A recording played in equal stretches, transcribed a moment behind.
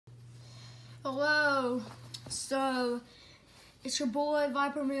Hello. So it's your boy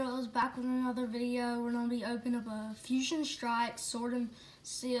Viper Mills back with another video. We're gonna be opening up a Fusion Strike Sword and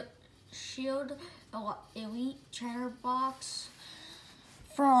Shield Elite Trainer box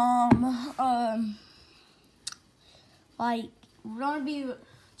from we're gonna be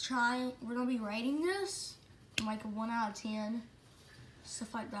rating this like a 1 out of 10,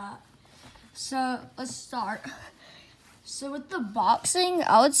 stuff like that. So let's start. So with the boxing,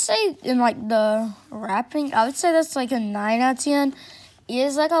 I would say, in like the wrapping, I would say that's like a 9 out of 10. It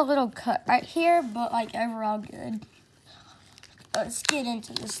is like a little cut right here, but like overall good. Let's get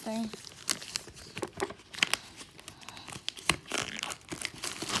into this thing.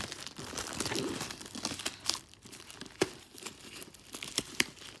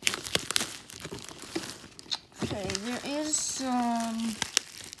 Okay, there is some,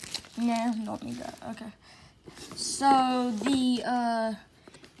 nah, don't need that, okay. So the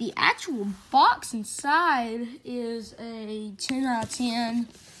actual box inside is a 10 out of 10.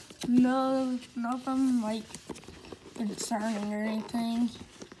 Nothing like concerning or anything.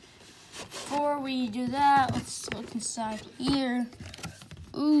 Before we do that, let's look inside here.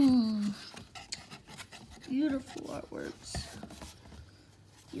 Ooh, beautiful artworks.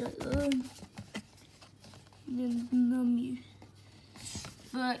 Yeah,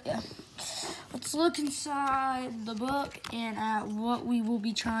 but yeah. Let's look inside the book and at what we will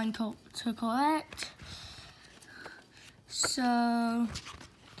be trying to collect. So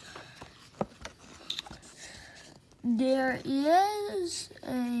there is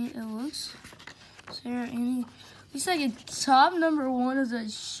looks like a top number 1 is a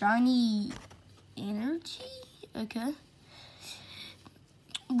shiny energy. Okay.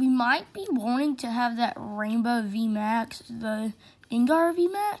 We might be wanting to have that Rainbow VMAX, the Gengar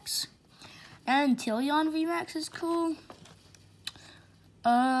VMAX. And Tillion VMAX is cool.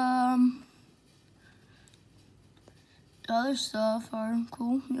 Other stuff are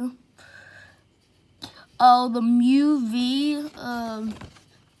cool, yeah. Oh, the Mew V,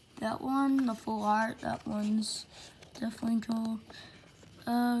 that one, the full art, that one's definitely cool.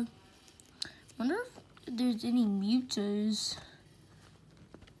 Wonder if there's any Mewtwo's.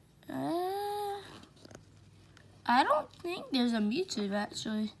 I don't think there's a Mewtwo,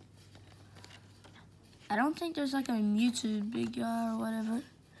 actually. I don't think there's like a Mewtwo big guy or whatever.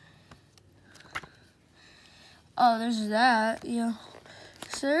 Oh, there's that, yeah.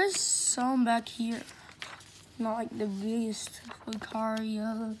 So there's some back here. Not like the biggest.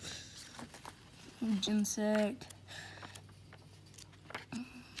 Lucario, Genesect.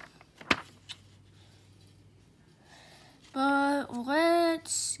 But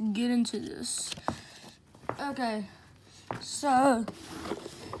let's get into this. Okay, so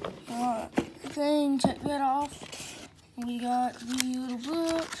check that off. We got the little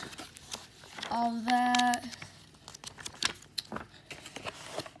book, all that,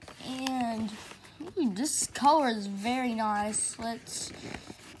 and ooh, this color is very nice. Let's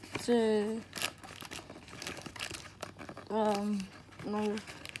do no.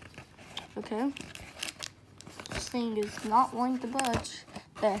 Okay, this thing is not wanting to budge.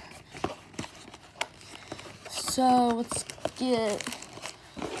 There. So let's get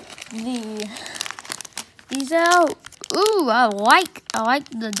these out. Ooh, I like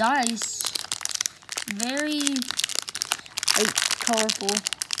the dice. Very colorful.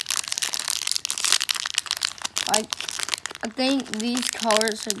 I think these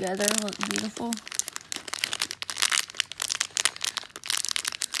colors together look beautiful.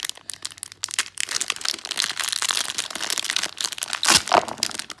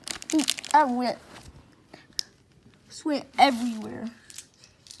 Ooh, I went everywhere.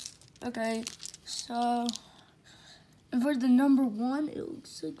 Okay, so for the number 1, it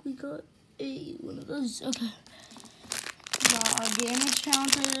looks like we got one of those. Okay, we got our damage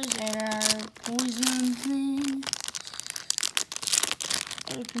counters and our poison thing.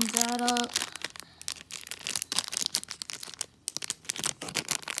 Opens that up.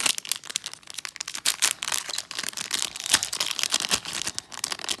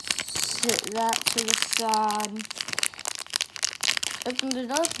 Sit that to the side. Opened it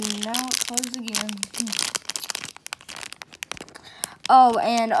up and now it closed again. Oh,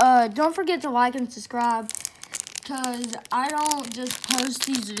 and don't forget to like and subscribe, because I don't just post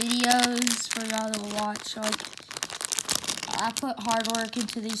these videos for y'all to watch. Like, I put hard work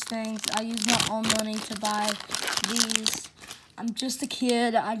into these things. I use my own money to buy these. I'm just a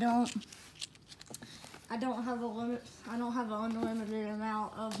kid. I don't have a limit. I don't have an unlimited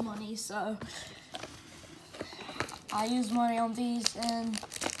amount of money, so I use money on these and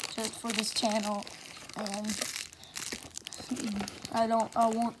just for this channel, and I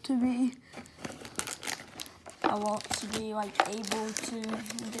want to be I want to be like able to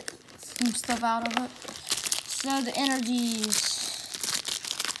get some stuff out of it. So the energies.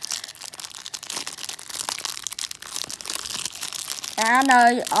 I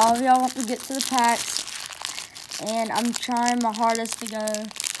know all of y'all want to get to the packs, and I'm trying my hardest to go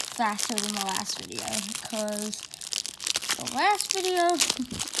faster than the last video, because the last video,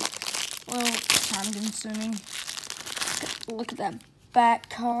 well, time consuming. Look at that back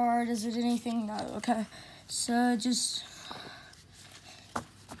card. Is it anything? No. Okay. So just,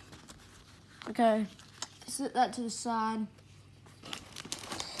 okay, set that to the side.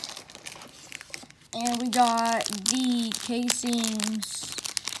 And we got the casings.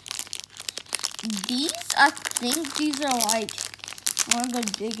 These, I think these are like one of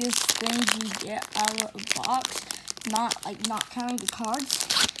the biggest things you get out of a box. Not counting the cards,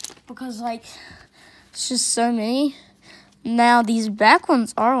 because like it's just so many. Now these back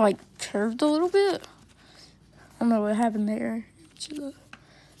ones are like curved a little bit. I don't know what happened there,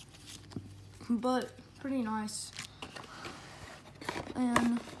 but pretty nice.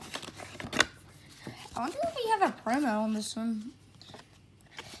 And I wonder if we have a promo on this one.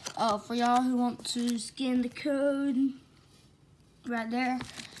 For y'all who want to scan the code right there.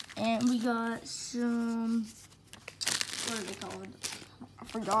 And we got some, what are they called? I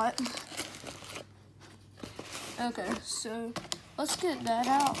forgot. Okay, so let's get that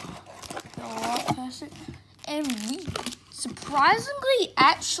out. Go a lot faster. And we surprisingly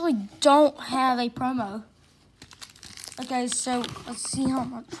actually don't have a promo. Okay, so let's see how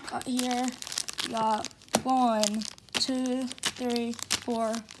much we got here. We got 1, 2, 3,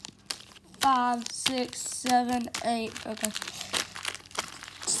 4, 5, 6, 7, 8. Okay.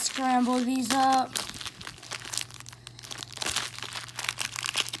 Scramble these up.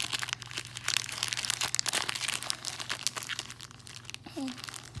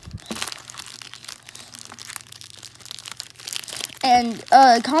 And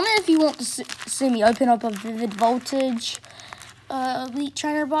comment if you want to see me open up a Vivid Voltage Elite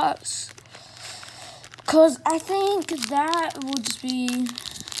Trainer box. Because I think that will just be...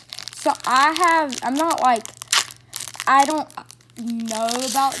 So I'm not like... I don't know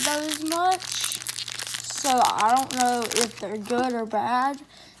about those much. So I don't know if they're good or bad.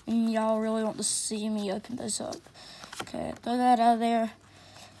 And y'all really want to see me open those up. Okay, throw that out of there.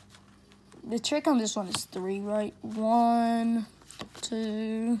 The trick on this one is 3, right? 1,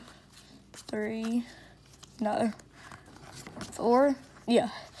 2, 3, no, 4, yeah,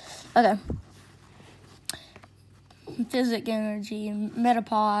 okay. Physic Energy,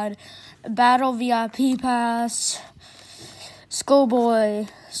 Metapod, Battle VIP Pass, Skullboy,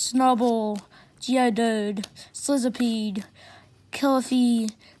 Snubble, Geodude, Slizipede,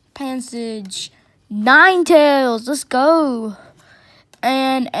 Killafy, Pansage, Ninetales, let's go.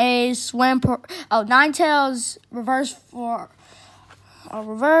 And a Swampert, Ninetales reverse for a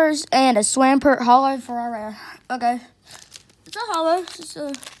reverse, and a Swampert holo for our rare. Okay, it's a holo.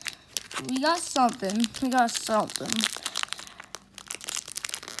 We got something.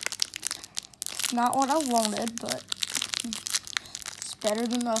 Not what I wanted, but it's better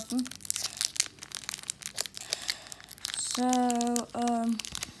than nothing. So,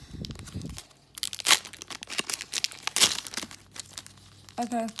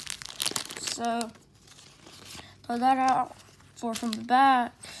 okay, so throw that out, 4 from the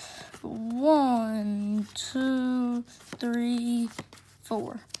back. 1, 2, 3,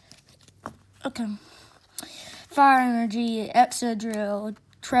 4. Okay. Fire Energy, Excadrill,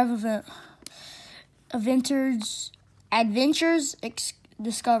 Trevenant, Adventures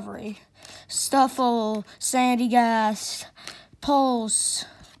Discovery, Stuffle, Sandygast, Pulse,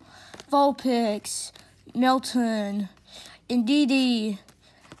 Vulpix, Milton, Indeedee,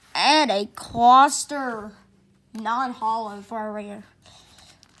 and a Cluster non-holo for a rare.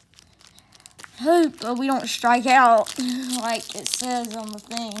 Hope we don't strike out like it says on the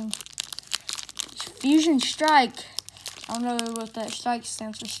thing. Fusion Strike. I don't know what that strike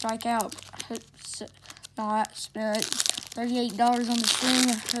stands for. Strike out. I hope it's not. Spent $38 on this thing.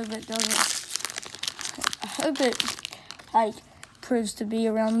 I hope it doesn't. I hope it proves to be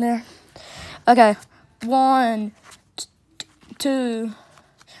around there. Okay. 1, 2.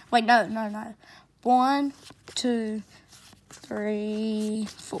 Wait, no. 1, 2, 3,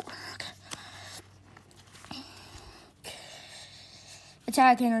 4. Okay.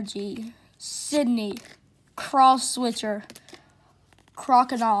 Attack Energy. Sydney, Cross Switcher,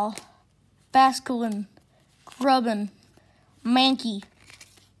 Crocodile, Basculin, Grubbin, Mankey,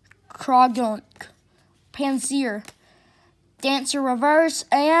 Krogunk, Panseer, Dancer Reverse,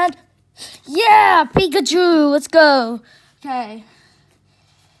 and yeah, Pikachu. Let's go. Okay.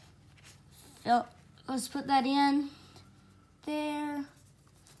 Yep. let's put that in there.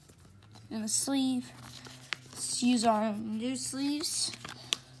 In the sleeve. Let's use our new sleeves.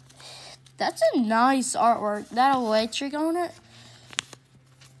 That's a nice artwork. That electric on it.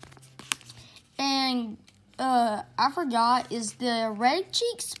 And I forgot, is the Red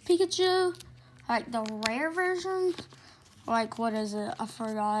Cheeks Pikachu like the rare version? Like, what is it? I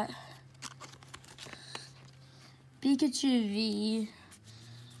forgot. Pikachu V.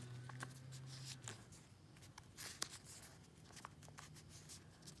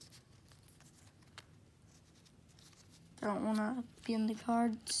 Don't want to pin the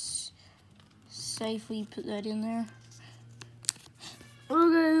cards. Safely put that in there.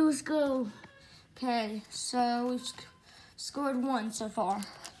 Okay, let's go. Okay, so we've scored 1 so far.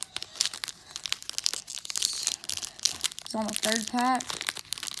 It's on the 3rd pack.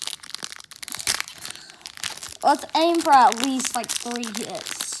 Let's aim for at least like 3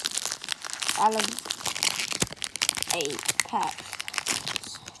 hits out of 8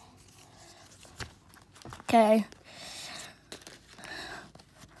 packs. Okay.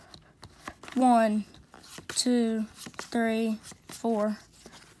 1, 2, 3, 4.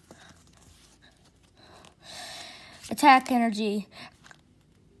 Attack Energy,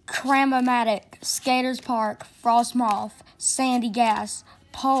 Cramomatic, Skaters Park, Frostmoth, Sandy Gas,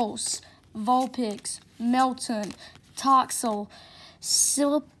 Pulse, Vulpix, Melton, Toxel,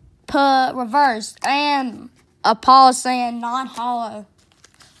 Silpa Reversed, and a Palossand non-hollow.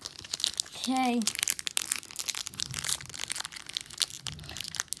 Okay.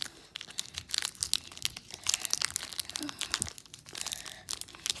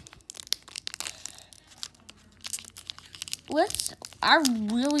 I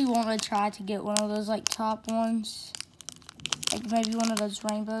really want to try to get one of those like top ones. Like maybe one of those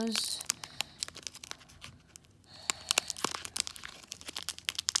rainbows.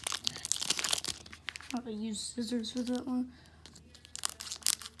 I'm gonna use scissors for that one.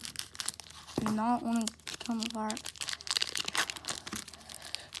 Do not want to come apart.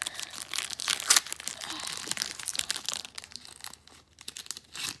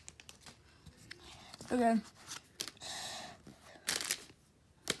 Okay.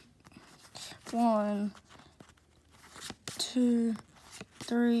 1, 2,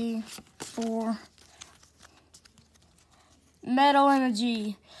 3, 4. Metal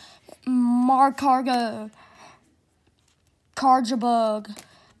Energy, Markargo, Carjabug,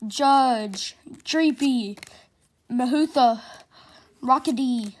 Judge, Dreepy, Mahutha,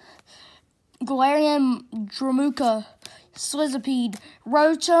 Rockadee, Galarian Dramuka, Slizipede,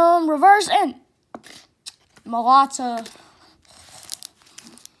 Rotom, Reverse, and Malata.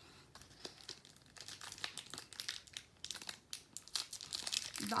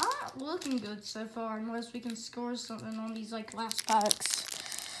 Not looking good so far unless we can score something on these like last packs.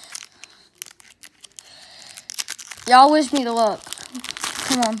 Y'all wish me the luck.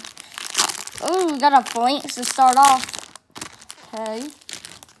 Come on. Oh, we got a Phalanx to start off. Okay.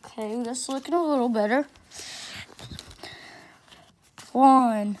 Okay, that's looking a little better.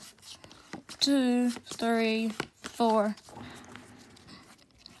 1, 2, 3, 4.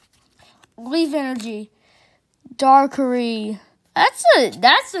 Leaf Energy, Darkery.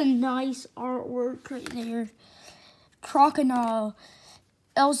 That's a nice artwork right there. Crocodile,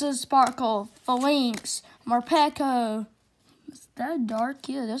 Elsa Sparkle, Phalanx, Marpeco. Is that dark?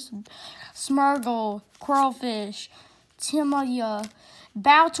 Yeah, that's Smargle, Quirlfish, Timoya,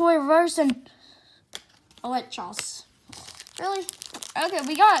 Baltoy Reverse, and Electros. Really? Okay,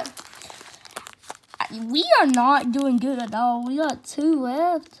 we are not doing good at all. We got 2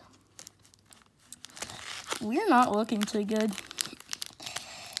 left. We're not looking too good.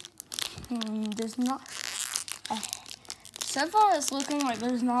 There's not. So far, it's looking like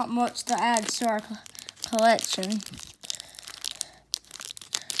there's not much to add to our collection.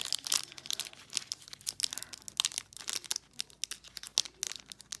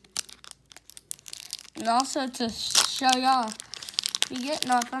 And also to show y'all, if we get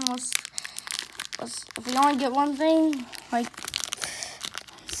nothing, let's if we only get one thing, like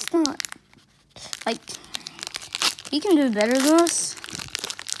it's not like you can do better than us.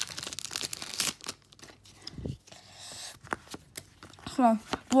 Come on.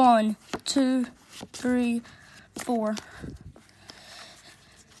 1, 2, 3, 4.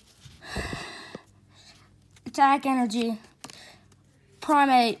 Attack Energy,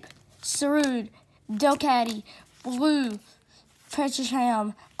 Primeape, Sarude, Delcatty, Blue,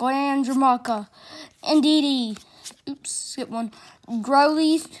 Petrisham, Glandramaka, Indeedee. Oops, skip one.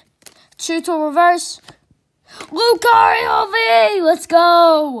 Growleaf, Chewtle Reverse, Lucario V! Let's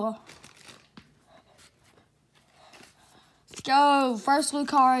go! Let's go! First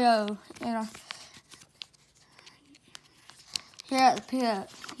Lucario. here at the pit,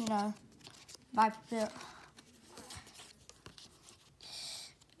 you know, Viper Pit.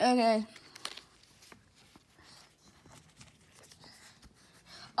 Okay.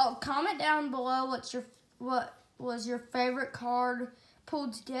 Oh, comment down below what was your favorite card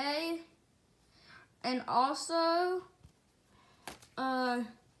pulled today, and also, I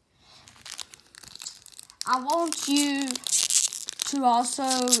want you to also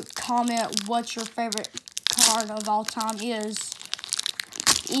comment what your favorite card of all time is,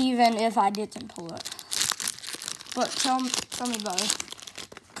 even if I didn't pull it. But tell me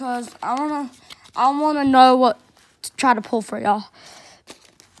both, cause I wanna know what to try to pull for y'all.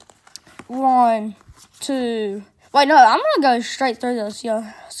 1, 2. Wait, no, I'm gonna go straight through this, yo.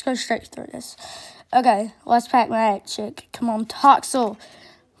 Let's go straight through this. Okay, let's pack my chick. Come on, Toxel,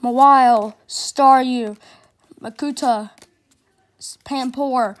 Mawile, Staryu, Makuta,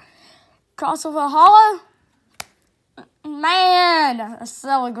 Pampor, Crossover Hollow. Man, a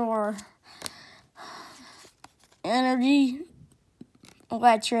Celigore. Energy,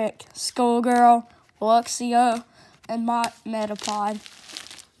 Electric, Skullgirl, Luxio, and my Metapod.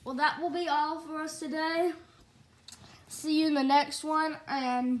 Well, that will be all for us today. See you in the next one,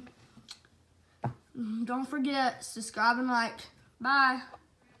 and don't forget, subscribe and like. Bye.